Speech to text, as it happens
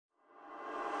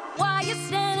Why you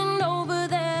standing over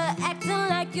there, acting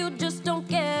like you just don't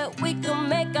care? We can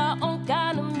make our own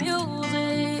kind of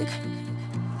music.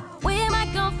 We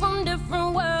might come from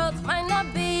different worlds, might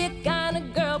not be your kind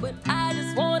of girl, but I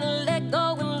just wanna let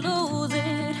go and lose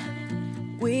it.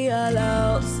 We are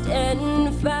lost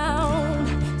and found,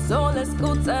 so let's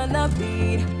go turn the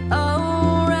beat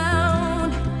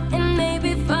around and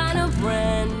maybe find a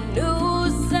brand new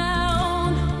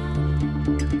sound.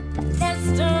 Let's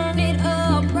turn it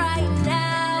up right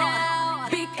now,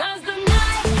 because the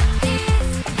night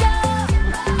is young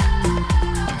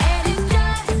and it's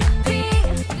just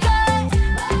begun.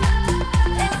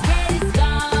 Let's get it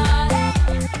started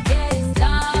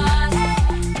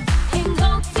and go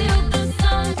till the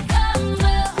sun comes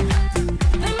up.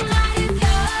 The night is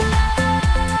young,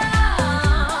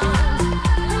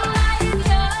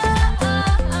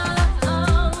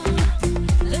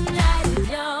 the night is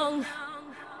young.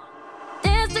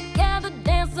 Dance together,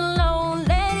 dance alone,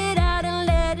 let it out and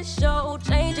let it show.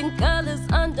 Changing colors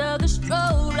under the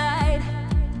strobe light.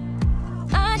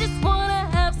 I just wanna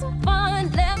have some fun,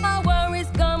 let my worries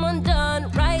come undone.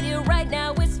 Right here, right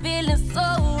now, it's feeling so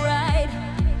right.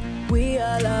 We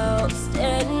are lost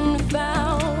and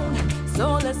found,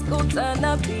 so let's go turn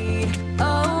the beat